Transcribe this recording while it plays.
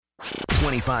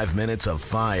25 minutes of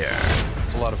fire.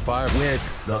 It's a lot of fire. With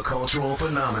the cultural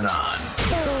phenomenon.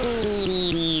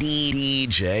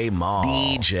 DJ Mal.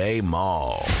 DJ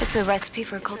Mal. It's a recipe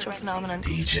for a cultural phenomenon.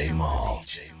 DJ Mal.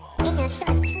 In your chest,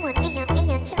 food, in your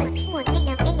chest, food, in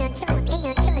your chest, in your chest, in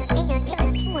your chest, food, in your chest,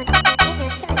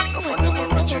 food,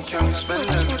 in your chest,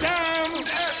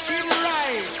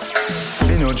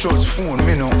 me no trust phone,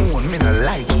 me no own, me no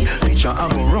like it. Picture I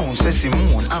go round, say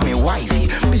Simone, I'm a wifey.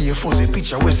 Me a fuzzy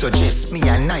picture we suggest me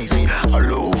a knifey.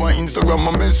 All over Instagram,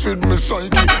 I mess with me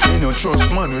psyche. Me no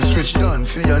trust man, we switch down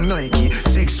for your Nike.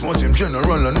 6 months him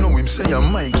general, I know him say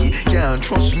I'm Mikey. Can't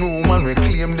trust no man, we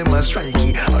claim them as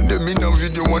strikey. And them in a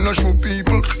video wanna show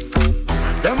people.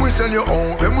 Them we sell your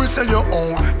own, them we sell your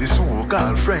own. The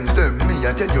so-called friends, them me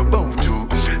I tell you about to.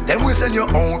 Them we sell your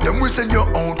own, them we sell your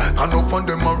own. And no fund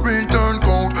them a return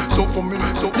code. So for me,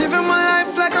 so living my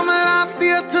life like I'm my last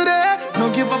day today. No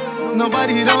give up,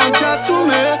 nobody don't chat to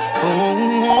me.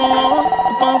 Phone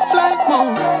up on flight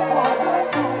mode.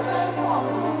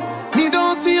 Me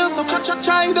don't see you, so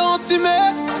try don't see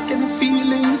me. Get the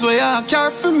feelings where you care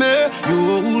for me.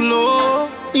 You low,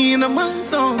 me in my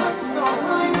zone.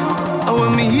 And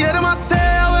when me hear them I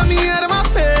say,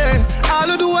 all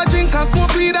I do I drink and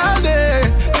smoke weed all day.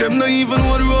 Them not even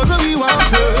know the road where we want to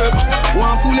take. Go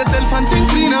and fool yourself and think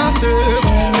clean and safe.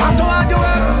 And to argue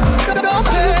work, don't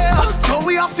pay. So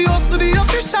we have to hustle the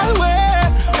official way.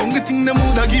 Only thing them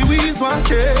woulda give we is one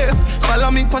case.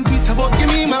 Follow me on Twitter but give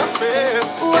me my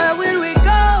space. Where will we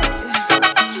go?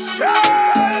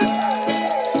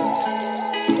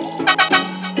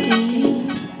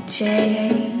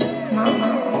 DJ Mama.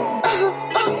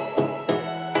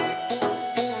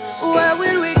 Where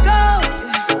will we go?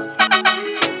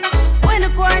 When the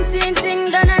quarantine thing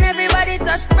done and everybody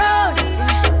touch road.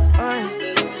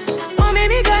 Oh,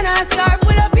 maybe gonna start,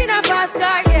 pull up in a fast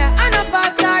car, yeah. And a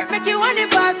fast start, make you want the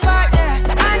fast part, yeah.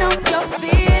 I know you're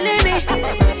feeling me,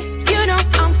 you know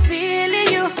I'm feeling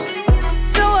you.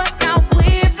 So what now we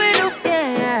feel up,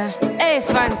 yeah. Hey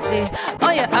fancy,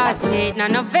 oh your heart state, now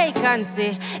no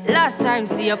vacancy. Last time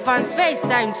see you on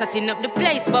FaceTime, chatting up the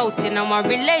place, bout in my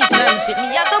relationship.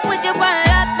 Me I go put you on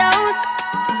lockdown,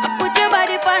 I put your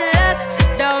body on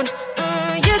lockdown.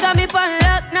 You got me on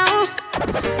lock now,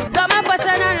 you got my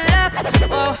person on lock.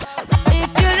 Oh,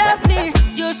 if you love me,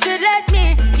 you should let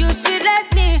me, you should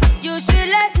let me, you should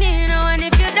let me know. And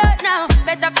if you don't know,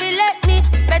 better feel let me,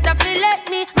 better feel let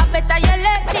me, I better you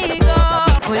let me go.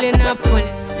 Pulling up,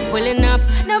 pulling up.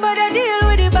 Nobody deal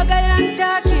with the bagel and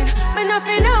talking. Me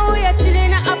nothing now, we are chilling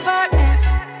in an apartment.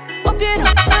 Hope you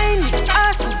don't mind me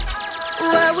asking,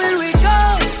 where will we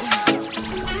go?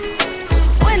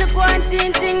 When the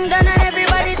quarantine thing done and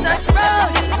everybody touch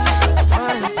road.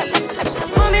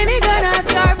 Oh, me gonna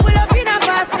start, pull up in a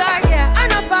fast car, yeah.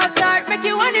 And a fast start, make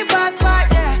you want the fast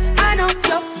part, yeah. I know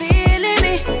you're feeling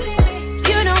me,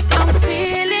 you know I'm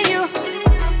feeling you.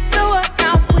 So what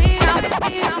now we are.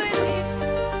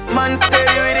 Man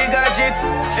steady with the gadgets.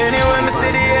 Anywhere me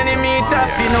see the enemy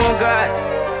tapping, oh God.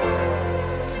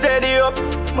 Steady up,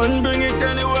 man bring it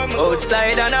anywhere me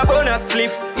outside and a bonus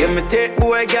spliff. Yeah, me take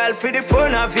boy girl for the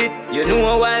fun of it. You know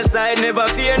a wild side never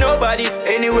fear nobody.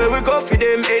 Anywhere we go for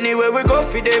them, anywhere we go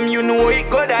for them. You know it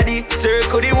go daddy,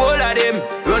 circle the whole of them.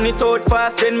 Run it out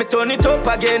fast, then me turn it up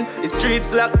again. The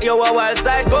streets lock, yo a wild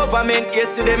side government.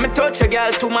 Yesterday me touch a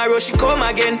girl, tomorrow she come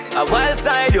again. A wild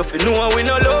side, you fi know we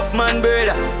no love man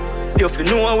brother. You fi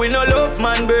know we no love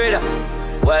man brother.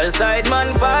 Wild side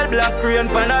man fall, black rain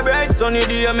pan a bright sunny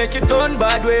day make it turn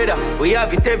bad weather. We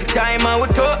have it every time and we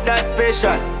talk that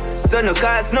special. So no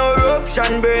cause no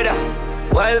eruption brother.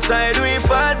 Wild side we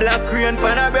fall, black rain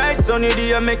pan a bright sunny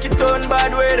day make it turn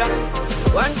bad weather.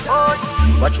 One touch.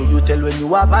 What should you tell when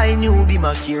you are buying you? Be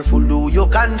more careful though you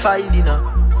can find dinner.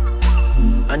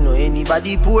 I know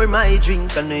anybody pour my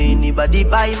drink, I know anybody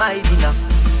buy my dinner.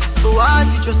 So hard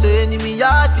for just an enemy,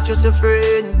 hard for just a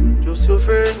friend, just your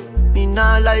friend. Me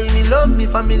nah lie, me love me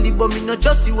family, but me not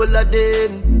just see all of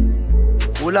them.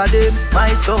 All of them,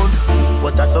 my town.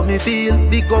 But that's how me feel.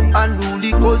 Big up and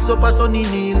rule, cause up a sunny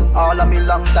kneel. All of me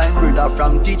long time brother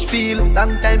from Teachfield.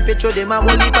 Long time petro them a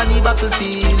whole heap on the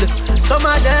battlefield. Some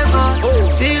of them are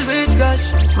filled with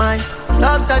grudge. My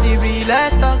loves are the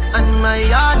realest stocks, and my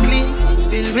heart clean,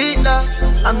 filled with love.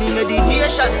 And me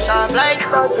medication sharp like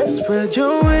blood. Spread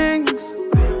your wings.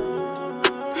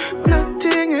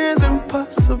 Nothing is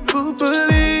impossible,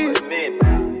 believe.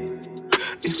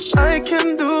 If I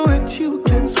can do it, you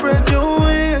can spread your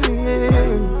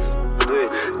wings.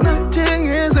 Nothing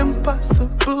is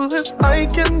impossible. If I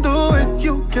can do it,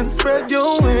 you can spread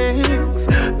your wings.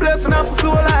 Blessing off a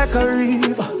flow like a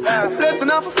river. Blessing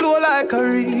off a flow like a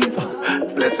river.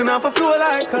 Blessing off a flow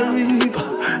like a river.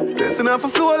 Blessing off a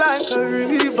flow like a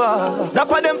river. That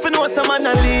for them for know some man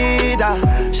a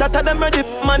leader. Shatter them ready,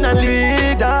 man a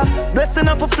leader. Blessing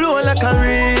off a flow like a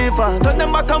river. Turn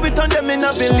them back and we turn them in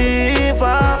a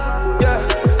believer. Yeah.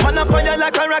 Man a fire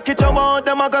like a rocket, you want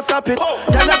them, I go stop it.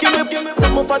 Y'all give me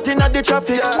some more fat in the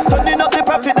traffic. Turning up the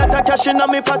profit that I cash in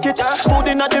my pocket. Food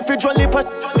in the fridge, only pot.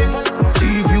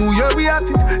 See view, yeah we at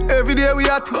it. Every day we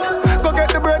at it. Go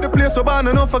get the bread, the place so bad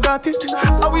and don't forget it.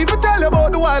 I will even tell you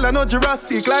about the wild and not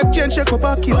Jurassic. Life change, shake up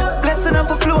pocket. Blessing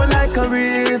off a flow like a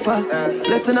river.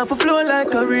 Blessing off a flow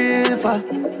like a river.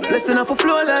 Blessing off a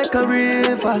flow like a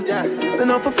river. Blessing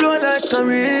off a flow like a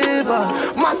river.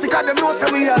 Massacre them know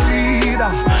say we a leader.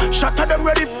 Shatter them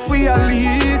ready, we a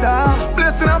leader.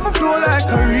 Blessing off a flow like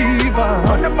a river.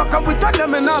 Turn them back and we turn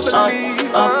them in a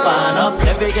believer. Up and up,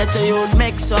 every get to you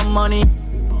make some money.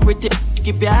 With it,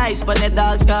 keep your eyes on the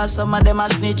dogs, cause some of them a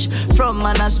snitch. From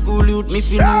man a school youth, me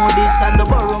feel know this and the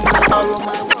borrow.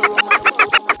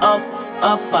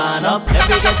 Up and up,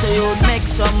 every get to you make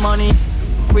some money.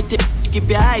 With it, keep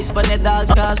your eyes on the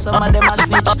dogs, cause some of them a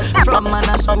snitch. From man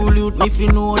a school youth, me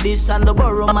feel know this and the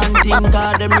borrow man think.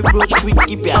 Cause them reproach quick,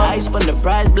 keep your eyes on the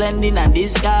price blending and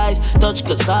disguise. Touch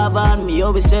cassava and me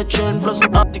always say trend. Plus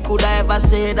up the could I ever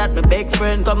say that my big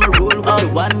friend come and roll with the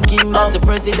one king that's the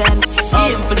president.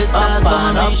 Aim for the stars, but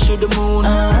man reach to the moon.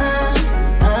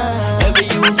 Every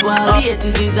youth while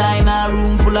latest designer,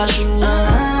 room full of shoes.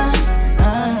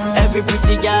 Every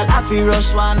pretty girl I feel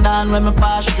rush one down when me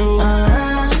pass through.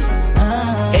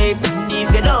 Hey,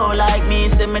 if you don't like me,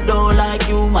 say me don't like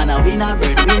you. Man, I win a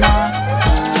breadwinner.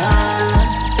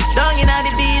 Down in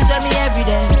the D's with me every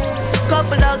day.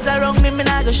 Couple dogs around me, me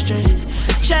nah go straight.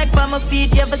 Check by my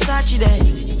feet, yeah, Versace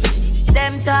day.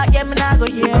 Them talk, yeah, me nah go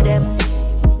hear them.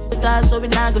 Because so we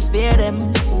nah go spare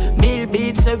them. Mill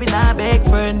beats, so we nah beg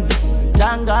friend.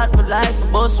 Thank God for life, my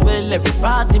boss well. Every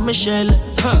party, Michelle.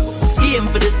 Aim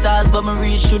for the stars, but me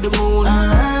reach to the moon.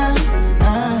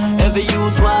 Every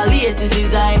youth while latest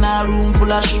designer, room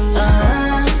full of shoes.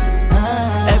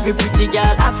 Every pretty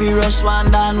girl I feel rush one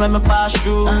down when me pass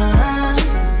through.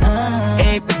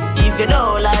 Hey, if you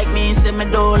don't like me, say me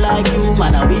don't like you.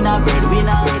 Man, I win a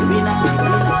breadwinner.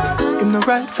 Him not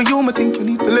right for you, me think you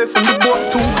need to live from the boy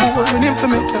too cool. And him for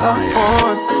make you have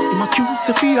fun. Him accuse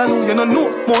if he alone, you know no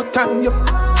more time. You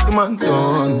man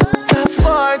done. Stop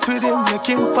fight with him, make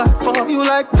him fight for you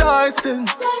like Tyson.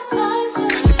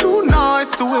 You're too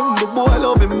nice to him, the boy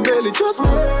love him barely. Just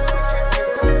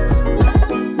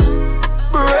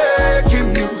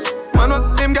breaking news. Man,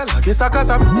 what them gal like is a cause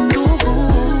I'm too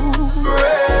good.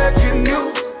 Breaking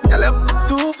news. Gal up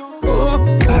too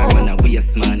good. I'm a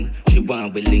waste man. She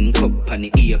want we link up on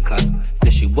the ear cut. Say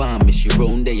she want me, she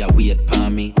round there, wait for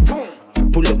me.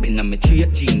 Pull up in my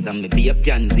straight jeans and me be a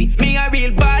pansy. Me a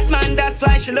real bad man, that's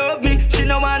why she love me. She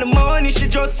no want the money, she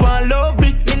just want love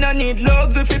me. Me no need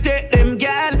love if you take them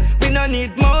gal. We no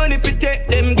need money if you take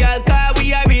them gal. Cause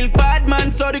we a real bad man,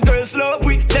 so the girls love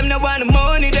we. Them no want the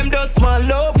money, them just want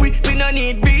love we. We no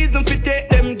need reason if you take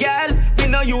them gal. We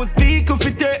no use vehicle if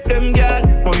you take them gal.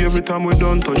 Oh, every time we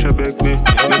done touch you beg me.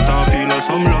 You start feeling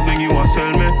some loving you a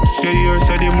sell me. You hear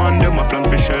say the man them a plan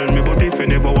for shell me. But if you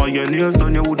never want your nails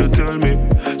done, you woulda tell me.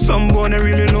 Some boy they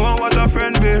really know what a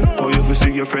friend be. Oh, you fi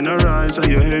see your friend arise and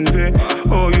you envy.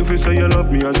 Oh, you fi say you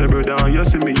love me as a brother and you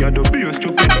see me you do be a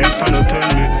stupid this and you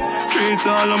tell me. Treat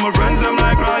all of my friends them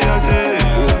like royalty.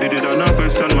 Did it and not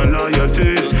question my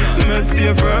loyalty. Me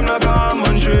stay firm like a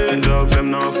man tree. Dogs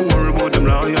them not for about them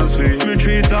loyalty. Me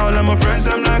treat all of my friends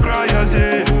them like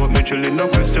royalty. Me chillin' no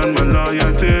question my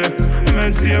loyalty. Me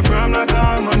stay firm like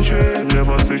a man tree.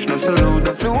 Never switch no sell out.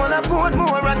 The one I put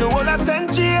more and the one I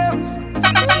St. James.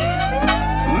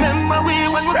 Remember we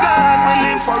when we're gone, we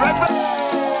live forever.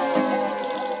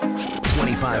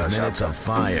 25 minutes of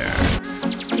fire.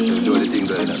 Do the thing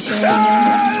going on.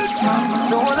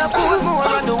 The one I put more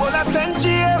and the one I St.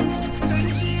 James.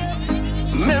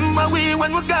 Remember we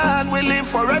when we're gone, we live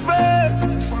forever.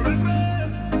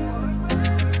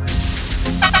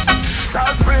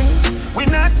 South Spring, we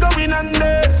not going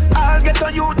under. I'll get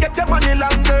on you, get your money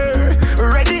longer.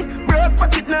 Ready, broke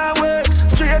pocket now work.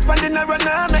 Straight from the narrow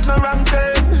now, make no wrong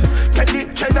turn. Teddy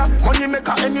cheddar, money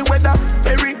maker any weather.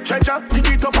 Perry treasure, dig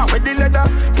it up and with the leather.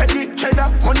 Teddy cheddar,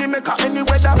 money maker any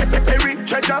weather. Perry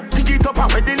treasure, dig it up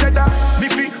and with the leather. Me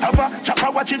fi have a chopper,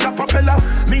 watch it a propeller.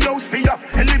 Me house fi off,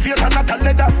 elevator not a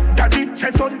leather. Daddy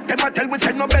say son, them a tell we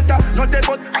say no better. No dead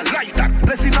but I like that,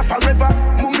 blessing a forever.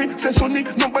 Mummy say sonny,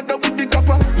 no better with the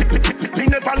copper. Me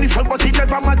never listen but it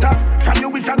never matter. From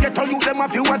you is a ghetto, you them a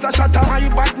few as a shatter. My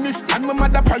badness and my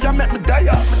mother prayer make me die.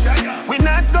 We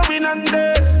not going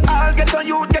under. I'll get on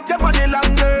you, get your money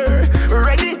longer.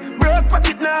 Ready,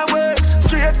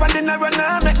 left and then I run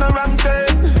out, make no wrong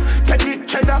turn. Take the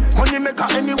cheddar, money maker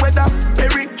any weather.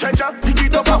 Bury treasure, dig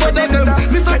it up over the leather.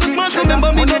 Mr. Christmas,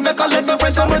 remember me, no make a letter.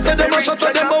 When someone say them, I shut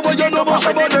them, but you know what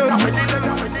about them.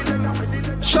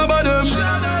 Shabba them,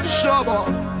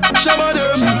 shabba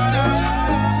them.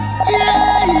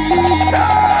 Yeah.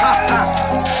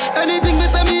 Anything they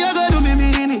say me, I gotta do me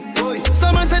mean it.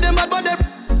 Someone say them bad, but them.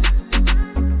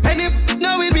 And if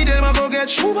now we be them, I go get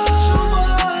shuba.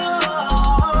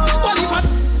 What if I,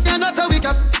 yeah, that's how we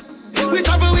got. We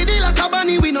travel with it like a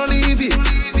bunny, we no leave it.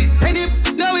 And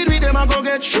if now we be them, I go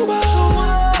get shuba.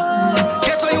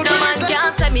 Get so you no man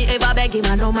can't say me ever beg him,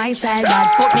 I know my style, bad.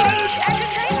 Put me.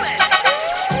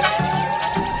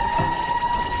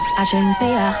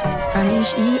 Ashensia,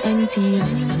 Anish ENT.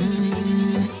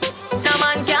 No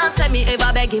man can't say me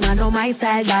ever beg him, I know my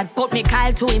style that. Put me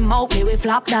Kyle to him out, me we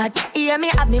flop that. Hear me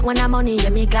have me when I'm money, yeah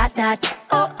me got that.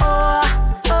 Oh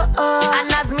oh, oh oh.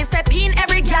 And as me step in,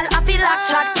 every girl I feel like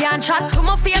chat. Can't chat to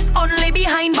my face, only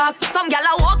behind back. Some girl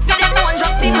I walk for them one,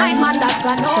 just in my man, that's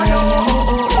a no no.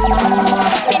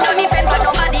 Me no depend on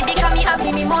nobody because me have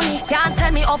me money. Can't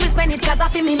tell me off to spend it cause I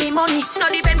feel me money. No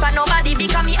depend on nobody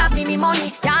because me have me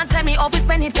money. Can't tell me off to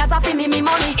spend it cause I feel me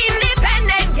money.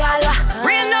 Independent gal,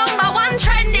 real number one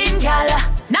trending gal.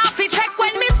 Now fi check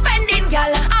when me spending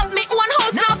gal. Have me one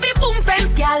house now fi boom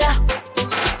fence gal.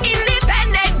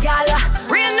 Independent gal,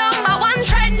 real number one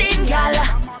trending gal.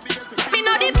 Me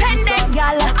no dependent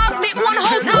gal. Have me one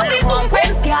house now fi boom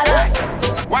fence gal.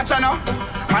 Watch out now.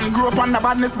 Man grew up on the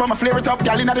badness, but my flare it up.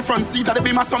 Girl in the front seat of the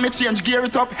beamer, so me change gear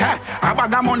it up. Hey, I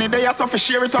bag of money there, so fi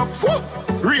share it up.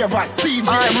 Ravers, TG,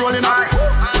 I'm rolling up.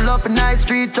 Pull up in nice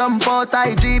street, jump out,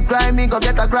 high Jeep, grind me, go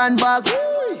get a grand bag.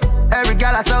 Every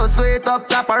gal I saw sweet up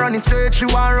top, I running straight, she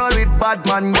want roll with bad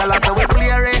man. Gal I saw we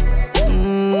flare it.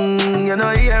 You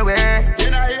know here we.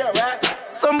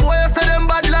 Some boys say them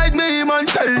bad like me, man,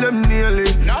 tell them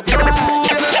nearly. Not you know,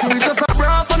 see just a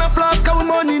bra on a flask, our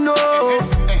money no.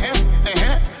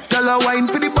 Tell a wine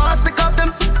for the boss, take off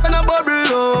them and a bubble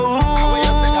low.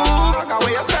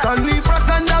 Can leave us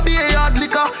and a be a hard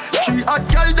liquor. She hot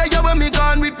girl there when me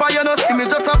gone with fire. No see me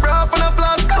just a bra on a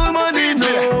flask, our money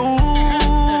no.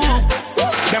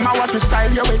 Them a watch the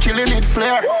style, yeah, we killing it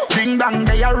flare. Ding dong,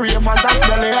 they are ravers off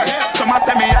the lair. Some a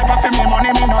say me hyper for me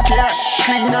money, me no care.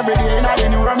 Clean every day, now they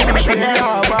new rum, me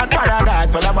yeah, bad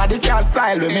paradise, but nobody can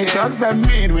style with me. Thugs them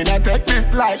mean, we not take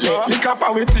this lightly. Lick up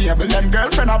our table, them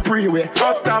girlfriend a pre-way.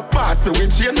 Up the pass, we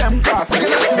chain them cast. We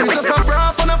just a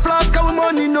bra on a flask, our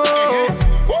money no.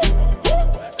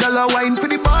 Tell a wine for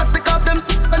the boss, take off them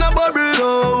and a bubble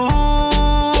low.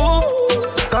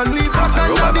 Don't leave us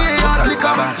and a be a hard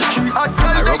liquor. She hot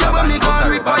girl, they give me gone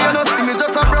with fire. No see me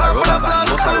just a bra on a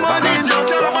flask, our money no.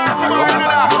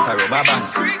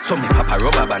 So me papa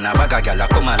rubber band, a bag a gyal a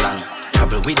come along.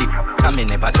 Travel with it, and me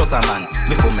never trust a man.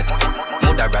 Before me,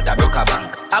 mother rather broke a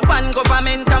bank. A one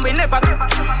government and we never.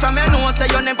 From you know say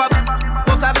you never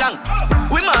bust a blank.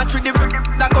 We march with the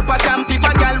like up a camp. If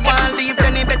a gyal want leave,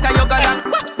 then it better you go long.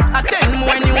 A 10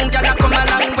 more new gyal a come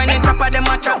along. When you chop a them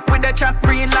a chop with the chop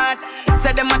green lot.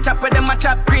 Say them a chop with them a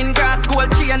chop green grass. Gold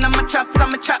chain and my chop,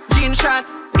 some chop jean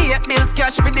shots. 8 bills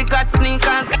cash for the god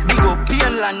sneakers. Big up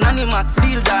Painland, Animax,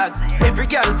 Field Dogs. Every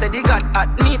girl say they got hot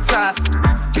neat sauce.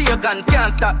 Pagans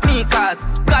can't stop me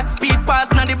cause got speed pass,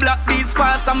 now the block these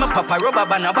fast. I'm a papa rubber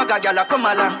band, a bag a gyal a come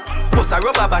along. Post a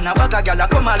rubber band, a bag a gyal a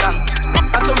come along.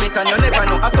 I saw me tan, you never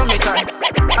know, I saw me tan.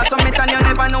 I saw me tan, you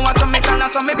never know, I saw me tan. I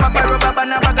saw me papa rubber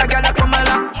band, a bag a gyal a come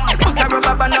along. Post a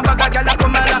rubber band, a bag a gyal a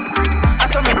come along. I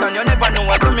saw me tan, you never know,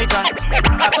 I saw me tan.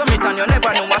 I saw me tan, you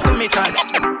never know, I saw me tan.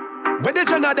 Where the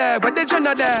Jenna there? Where the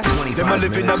Jenna there? Them a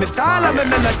living on me style and me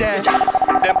melody.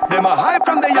 Them a hype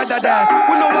from the yada there.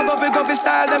 We know I go fi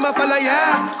style, them a follow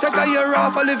yeah. Take a year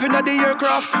off, a living at the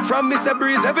aircraft. From Mr.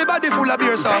 Breeze, everybody full of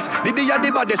beer sauce.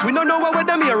 The baddest, we don't know where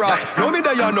them here off. No me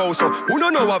there you know, so who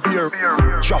don't know a beer?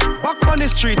 Drop back on the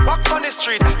street,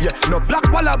 Yeah, no black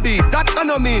wallaby, that I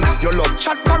no mean. You love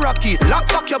chat parakeet, lock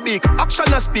back your beak.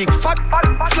 Action a speak, fat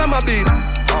slam a beat.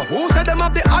 Who said them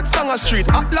have the hot song a street?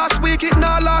 At last week, it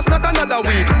now last, not another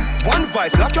week. One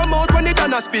voice, lock your mouth when it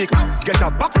done a speak. Get a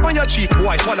box on your cheek,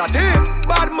 boy, swallow tape.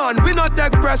 Bad man, we not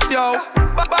take press, yo.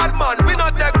 Bad man, we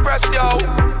not take press, yo.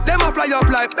 Them a fly up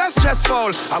like best chest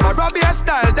foul. I'm a Robbie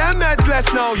style, them heads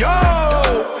less now, yo.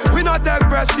 We not take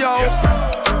press, yo.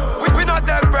 We not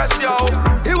take press, yo.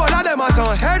 He one of them a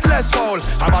some headless foul.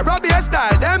 I'm a Robbie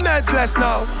style, them heads less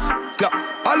now.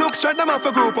 I look straight, them off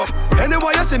a group up.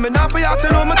 Anyway you see me now for you to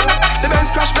know me. The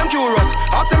Benz crash them curious.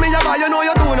 Ask me you buy, you know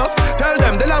you do enough. Tell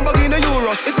them the Lamborghini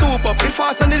Euros. It's super, it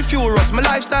fast and it furious. My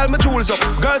lifestyle, my jewels up.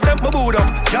 Girls them my boot up.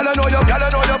 Y'all know you,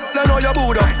 y'all know you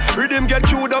boot up. Rhythm get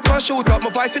queued up and shoot up. My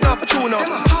voice it off a tune up.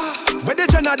 When the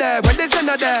Jenna there,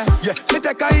 yeah, me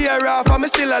take a year off and me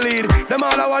still a lead. Them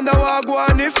all I wonder what go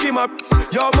on if him up.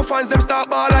 Yo, my fans them start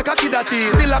ball like a kid at tea.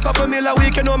 Still a couple mil a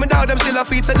week, you know me dog them still a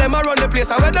feed. So them a run the place,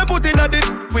 I wear them put in a dip.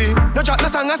 We no chat, no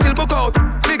song, I still book out.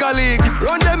 Bigger league,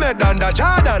 run them head under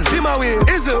Jordan. Him away,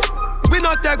 is it? We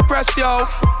not take press, yo.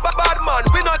 But bad man,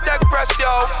 we not take press, yo.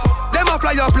 Them a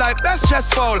fly up like best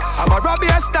chest fall. I'm a Robbie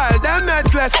style, them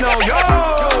heads less now, yo.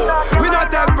 We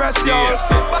not take press, yo.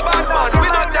 But bad man, we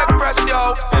not take press,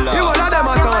 yo. You all of them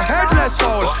are some headless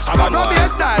fall. I'm a Robbie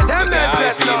style, them heads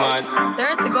less now.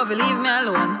 Dirty go, leave me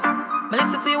alone. Me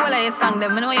listen to you while I sang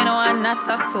them. I know you know I'm not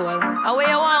a soul. Away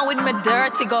you want with me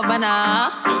dirty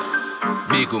governor.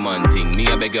 Big woman thing, me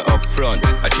I beg you up front.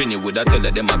 I train you with I tell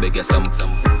them I beg you some.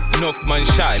 Enough man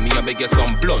shy, me I beg you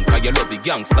some blunt. Cause you love a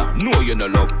gangster, no you no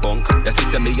love punk. Your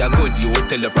sister me a good, you will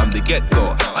tell her from the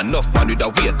get-go. Enough man with a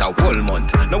wait a whole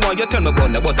month. Now why you tell me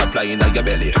about the butterfly in your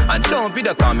belly? And don't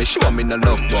video call me, show me no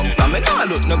love bump. I mean I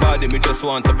look nobody, me just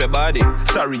want up your body.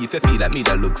 Sorry if you feel like me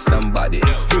that look somebody.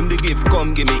 Bring the gift,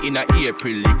 come give me in a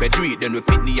April. If I do it, then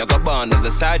repeat me, I got born as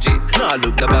a sergeant. Now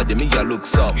look nobody, me I look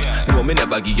some. No, me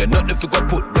never give you nothing if you go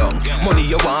put down. Money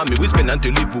you want me, we spend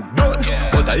until we book done.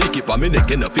 But I keep on me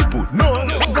neck enough you put no.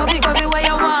 Govy where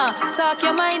you want, talk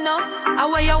your mind now. I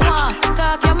where you want,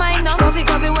 talk your mind now. Govy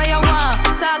where you want,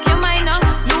 talk your mind now.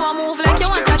 You want move like you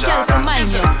want to kill some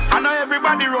mind now. I know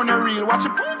everybody run a reel, watch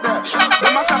it there. No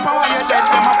matter how you dead,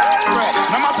 them a threat.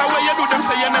 No matter where you do them,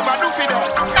 say you never do for them.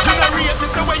 You know rate me,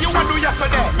 say where you want do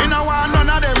yesterday. Me no want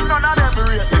none of them for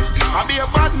rate me. I be a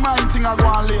bad mind thing I go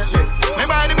on lately. Me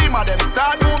by the beam of them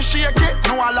start move shake it.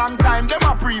 No a long time, them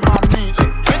a pre-man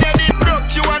neatly. When you did broke,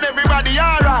 you and everybody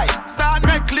alright. Start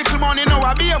make little money, now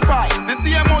I be a fight. The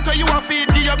same motor you a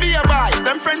feed, give you be a buy.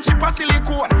 Them friendship a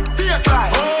silicone, fake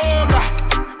life. Oh God,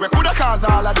 we coulda cause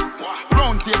all of this.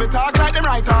 Round table talk like them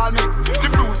right all mix.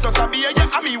 The fruits just a beer,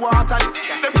 yeah, and me water this.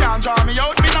 Them can't draw me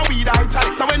out, me no weed I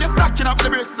chalice. So when you stacking up the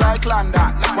bricks like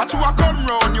London, watch you a come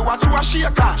round, you watch you a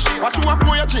shake cash. Watch you a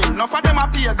pour your chin, enough of them a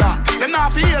pay gun. Them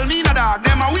not feel me no dog,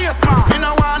 them a waste man. Me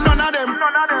no want none of them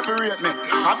for rate me.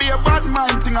 I be a bad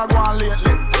mind thing I go on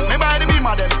lately. Me by the beam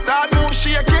of them start move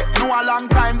shake it. No a long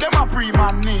time, them a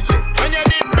pre-man neatly. When you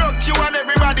did broke, you and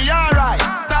everybody alright.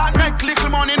 Start make little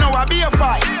money, now I be a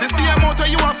fight. The same motor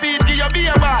you a feed, give you be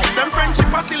a buy. Them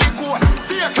friendship a silicone,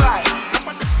 fake life.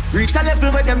 Reach a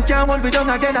level where them can't hold we down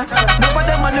again. Enough of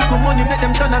them a little money, make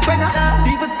them turn a gwenna.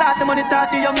 Even start the money,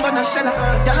 30 young gonna shella.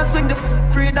 Y'all swing the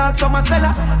free dogs from a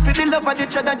cellar. Feel the love of the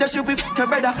cheddar, just should be f***ing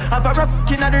better. Have a rock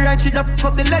in the right, she just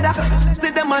up the leather.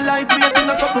 See them a light, we in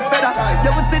a couple feather.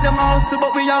 Yeah, we see them hustle,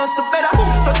 but we hustle better.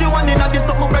 31 in a this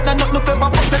up, my brother, not look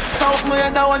clever. Set out my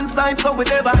head on one side, so we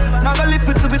never. Now go live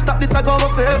so we stop this, I go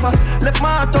forever. Left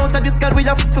my heart out of this girl, we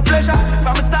have for pleasure.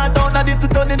 From the start out of this,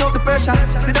 we turning out the pressure.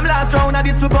 See them last round of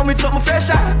this, we come with something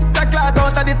fresher. The cloud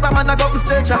out of this, I'm gonna go for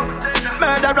stretcher.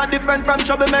 Murderer different from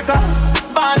troublemaker.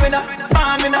 Born winner,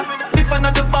 if I'm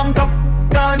not the bank up,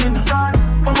 gone in.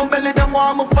 From my belly, them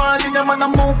want me fall in. Man, I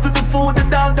move to the food, the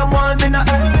dog, them want in.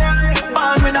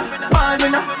 Born winner,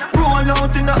 roll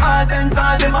out in the hard ends,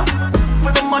 all them.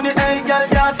 For the money, hey, girl,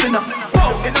 you're sinner.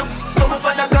 Whoa, enough, come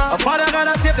for the gun. A father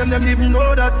gotta save them, them even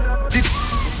know that.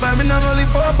 But me not only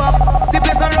for back. The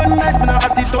place I run nice, me not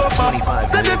at it over.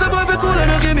 Say just above the cool and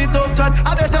don't give me tough chat.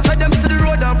 I better say them see the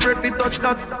road and afraid fi touch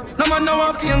that. No man now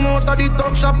I feel out of the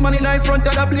talk shop. Man in the front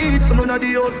of the bleed, some of the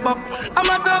house back. I'm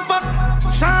a tough up,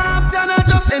 sharp, they're not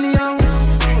just anyhow.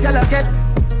 Y'all get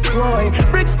Roy.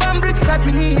 Bricks from bricks that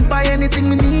me need. Buy anything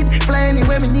me need, fly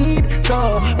anywhere me need.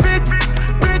 Go bricks,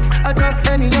 I just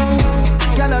anyhow.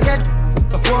 Y'all get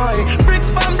Roy.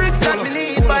 Bricks from bricks that me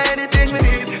need. Buy anything me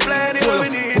need, fly anywhere me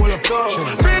need.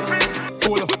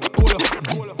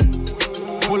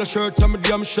 Pull a shirt on my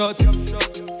damn shorts.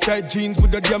 Tight jeans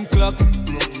with the damn clocks.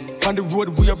 On the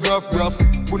road we a rough.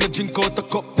 When I drink out a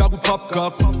cup, that we pop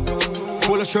cock.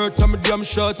 Pull a shirt on my damn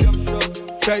shorts.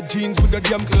 Tight jeans with the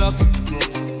damn clocks.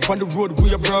 On the road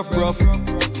we a rough.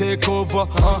 Take over,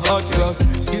 hot glass.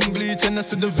 Skin bleach and I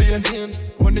see the vein.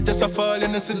 When it just a fall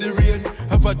and I see the rain.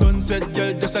 Have I done said,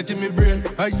 girl, just a give me brain.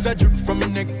 Ice a drip from my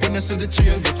neck when I see the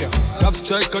chain. Top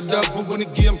strike or dog, we win the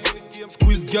game.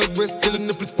 Squeeze girl breast till the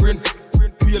nipple sprain.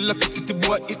 We a lucky city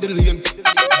boy, hit the lane.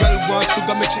 Girl want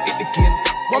sugar, make she hit the cane.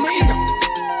 Want me in her?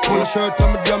 Pull a shirt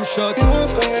on my damn shorts.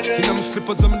 In my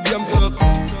slippers on my damn socks.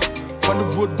 On the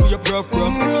road we a rough. When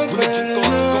I drink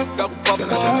out the cup, that we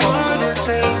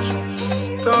pop.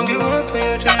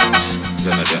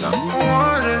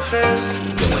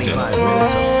 25 minutes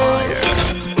of fire.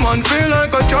 Man feel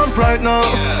like a champ right now.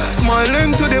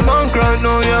 Smiling to the bank right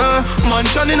now, yeah. Man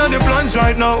shining on the plans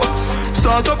right now.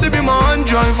 Start up to be my hand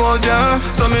drive out, yeah.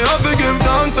 So me have to give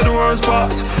thanks to the worst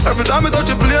pass. Every time I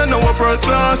touch a plane, now I'm first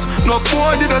class. No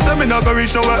boy did I say me not gonna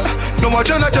reach nowhere. No more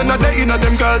Jenna they in a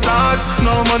them girl thoughts.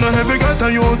 No man a heavy get a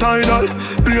you tidal.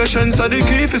 Patience are the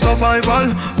key for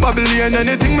survival. Babylon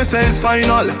anything me say is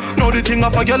final. Now the thing I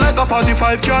forget like a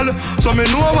 45 girl. So me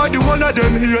know why the one of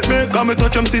them hate me. Cause me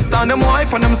touch them sister and them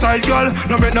wife and them side girl.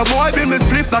 No make no boy build me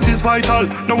spliff, that is vital.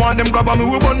 No want them grab on me,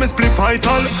 we burn me spliff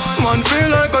vital. Man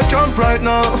feel like a champ right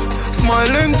now.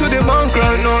 Smiling to the bank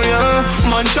right now, yeah.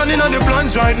 Man shining on the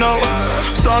plans right now.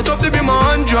 Start up to be my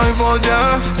hand drive out,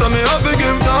 yeah. So me have to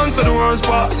give thanks to the worst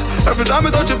pass. Every time I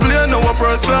touch a plane, now I'm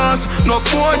first class. No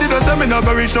boy did I say me not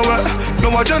gonna reach nowhere. No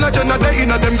more Jenna they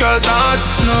in a them girl thoughts.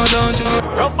 No, don't you.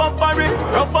 Rough up Barry,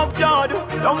 rough up yard.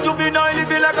 Young juvenile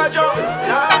living like a job.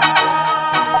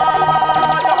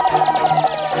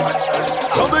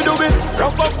 Do it,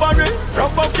 rough up Barry,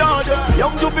 rough up yard.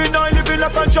 Young juvenile living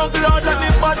like a jungle. Let me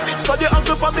bad, so the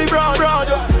uncle for me broad.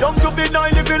 Young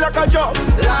juvenile living like a job.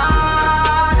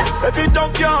 Every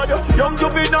dog yard, young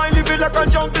juvenile living like a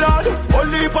junkyard.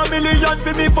 Only for $1 million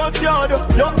for me first yard.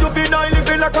 Young juvenile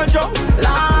living like a job.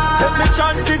 Take me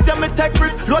chances, yeah me take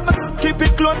risks. Lord me keep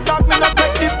it close, cause me not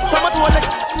take this. So much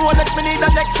Rolex, me need a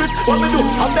next risk. What me do?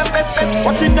 I'm the best,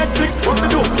 watching Netflix. What me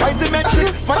do? Rise the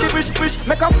metrics, smarty rich.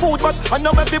 Make a food, but I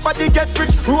know everybody get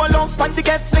rich. Roll on the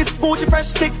guest list, Gucci fresh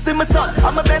sticks in my son.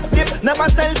 I'm a best gift, never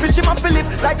selfish. I'm a Philip,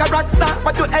 like a rock star,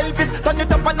 but do Elvis. Turn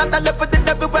it up another level, the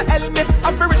devil will Elvis.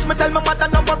 I'm for rich, me tell my mother,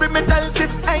 no worry, me tell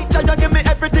sis. Ain't try to give me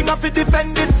everything, I fi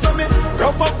defend this. So me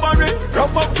rough up Barry,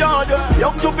 rough up yard.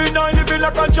 Young juvenile living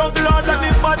like a jungle. Let me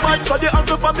bad man, so the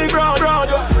uncle for me broad.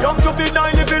 Young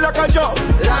juvenile living like a job.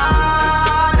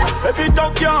 Every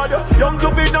dog yard. Young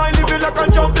juvenile living like a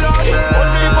jungle.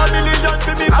 Only $1 million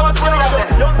for me first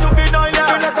yard. Young juvenile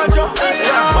living like a job.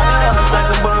 Talk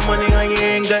about money and you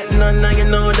ain't got none, and you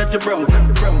know that you broke.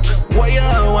 Why you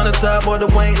wanna talk about the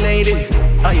white lady?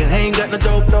 Oh, you ain't got no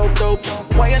dope.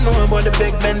 Why you know about the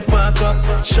big Benz park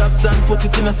up? Shop done, put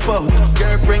it in a spot.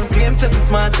 Girlfriend claim just as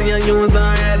smart and you use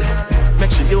her head.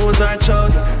 Make sure you use her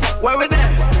child. Why we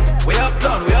there? We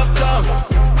uptown. Yeah,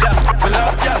 we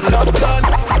love gun.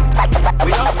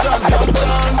 We uptown.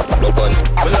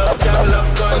 We love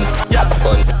gun. Yeah,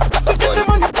 get your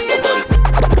money.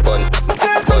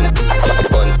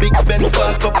 Big Benz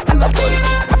park up and a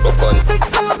bun.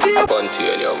 640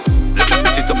 Continuum. Let me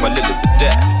switch it up a little for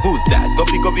them. Who's that?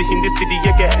 Govy in the city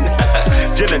again.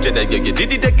 Jenna, you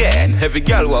did it again. Every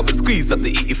girl will squeeze up the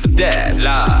E for that.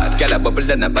 Lord, girl a bubble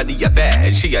and a body a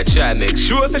bad. She a try make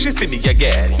sure so she see me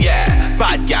again. Yeah,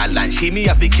 bad girl and she me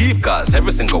have to keep. Cause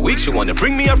every single week she wanna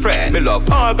bring me a friend. Me love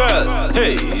all girls.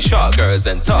 Hey, short girls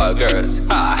and tall girls.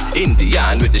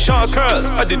 Indian with the short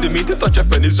curls. I didn't mean to touch a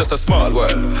friend, it's just a small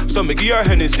world. So me give her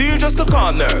Hennessy just to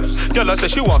calm nerves. Girl I say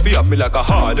she want to up me like a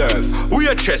hard earth. We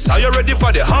a chest, are you ready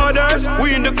for the harders?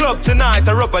 We in the club tonight,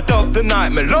 I rub a dub tonight.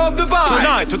 Me love the vibe.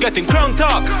 Tonight we're getting crunked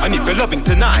up. And if you're loving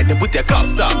tonight, then put your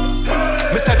cups up.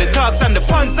 Me say the dogs and the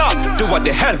funds up. Do what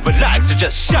the hell but like, so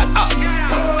just shut up.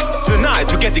 Tonight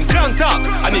we're getting crunked up.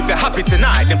 And if you're happy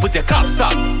tonight, then put your cups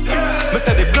up. Me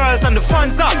say the girls and the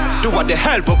funds up. Do what the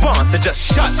hell but want, so just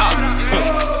shut up.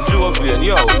 Jovian,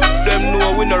 yo, them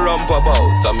know we no rump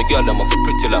about. And me girl them off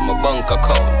pretty like my bank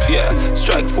account. Yeah,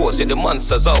 strike force, yeah, the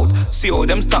monsters out. See how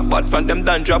them stop bad from them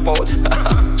done drop out.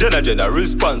 Jenna,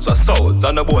 response for south.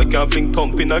 And a boy can't think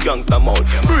thump in a gangster mouth.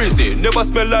 Breezy, never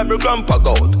smell like my grandpa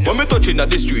goat. When me touching at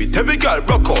the street, every girl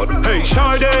broke out. Hey,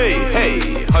 Sade,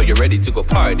 hey, how you ready to go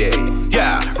party?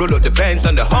 Yeah, roll out the bands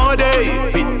on the hard day.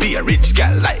 Be a rich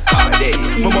gal like Cardi.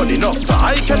 My money enough, so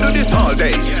I can do this all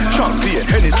day. Champagne,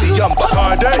 Hennessy, and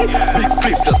Bacardi. Big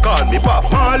spliff just call me Bob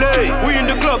Marley. We in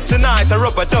the club tonight, I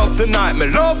rub a dub tonight. Me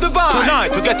love the vibe. Tonight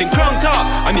we're getting crunked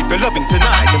up. And if you're loving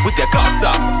tonight, then put your cups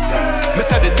up. Me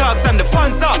say the dogs and the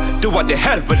fans up. Do what the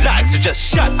hell we like, so just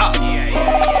shut up.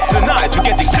 Tonight we're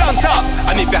getting crunked up.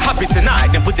 And if you're happy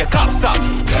tonight, then put your cups up.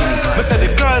 Me say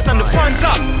the girls and the fans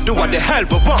up. Do what the hell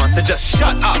we want, so just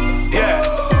shut up. Yeah.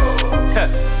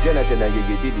 Jenna, you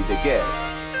did it again.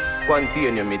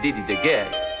 Continue, me did it again.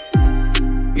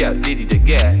 Yeah, did it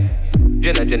again.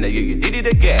 Jenna, you did it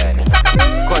again.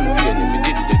 Continue, me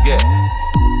did it again.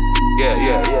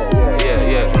 Yeah.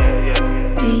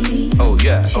 Oh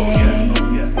yeah.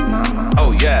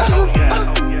 Oh yeah.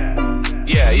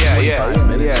 Yeah.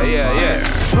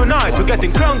 Tonight we're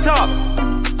getting crunked up.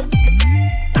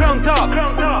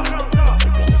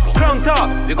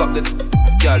 You got the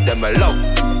girl them I love.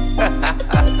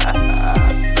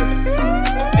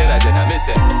 me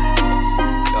say.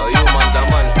 Yo, humans and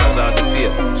monsters are the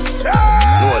same.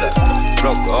 Know that.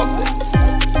 Rock up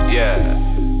there. Yeah.